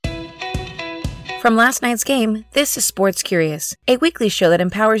From last night's game, this is Sports Curious, a weekly show that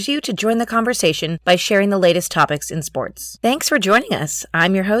empowers you to join the conversation by sharing the latest topics in sports. Thanks for joining us.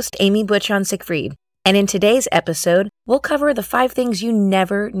 I'm your host, Amy Butchon-Siegfried, and in today's episode, we'll cover the 5 things you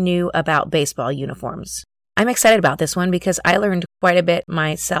never knew about baseball uniforms. I'm excited about this one because I learned quite a bit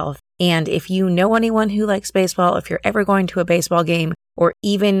myself, and if you know anyone who likes baseball, if you're ever going to a baseball game, or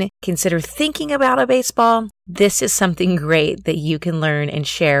even consider thinking about a baseball, this is something great that you can learn and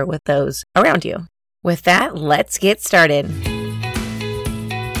share with those around you. With that, let's get started.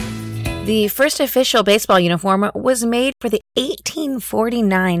 The first official baseball uniform was made for the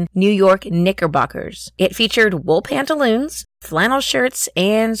 1849 New York Knickerbockers. It featured wool pantaloons, flannel shirts,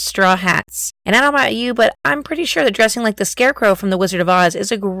 and straw hats. And I don't know about you, but I'm pretty sure that dressing like the Scarecrow from The Wizard of Oz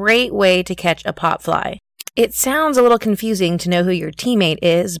is a great way to catch a pop fly. It sounds a little confusing to know who your teammate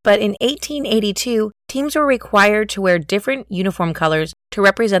is, but in 1882, teams were required to wear different uniform colors to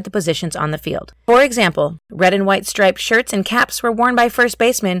represent the positions on the field. For example, red and white striped shirts and caps were worn by first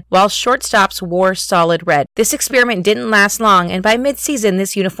basemen, while shortstops wore solid red. This experiment didn't last long, and by mid-season,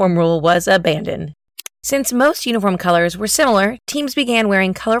 this uniform rule was abandoned. Since most uniform colors were similar, teams began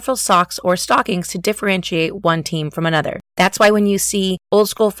wearing colorful socks or stockings to differentiate one team from another. That's why when you see old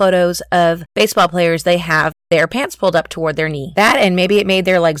school photos of baseball players, they have their pants pulled up toward their knee. That and maybe it made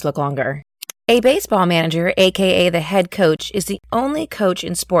their legs look longer. A baseball manager, aka the head coach, is the only coach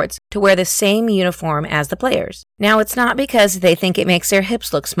in sports to wear the same uniform as the players. Now, it's not because they think it makes their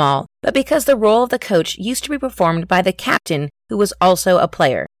hips look small, but because the role of the coach used to be performed by the captain, who was also a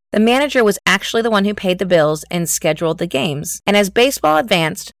player. The manager was actually the one who paid the bills and scheduled the games. And as baseball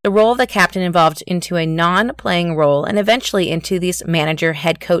advanced, the role of the captain evolved into a non-playing role and eventually into this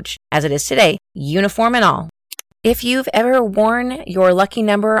manager-head coach, as it is today, uniform and all. If you've ever worn your lucky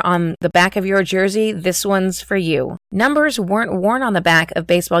number on the back of your jersey, this one's for you. Numbers weren't worn on the back of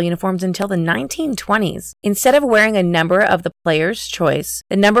baseball uniforms until the 1920s. Instead of wearing a number of the player's choice,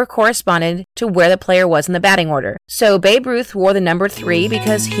 the number corresponded to where the player was in the batting order. So Babe Ruth wore the number 3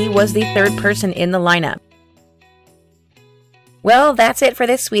 because he was the third person in the lineup. Well, that's it for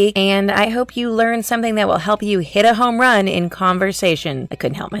this week, and I hope you learned something that will help you hit a home run in conversation. I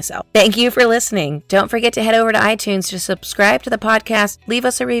couldn't help myself. Thank you for listening. Don't forget to head over to iTunes to subscribe to the podcast, leave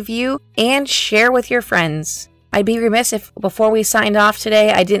us a review, and share with your friends. I'd be remiss if, before we signed off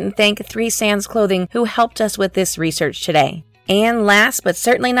today, I didn't thank 3 Sands Clothing, who helped us with this research today. And last but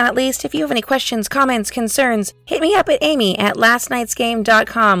certainly not least, if you have any questions, comments, concerns, hit me up at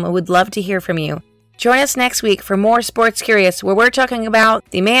amy@lastnightsgame.com. I would love to hear from you. Join us next week for more Sports Curious, where we're talking about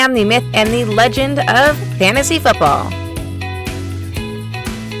the man, the myth, and the legend of fantasy football.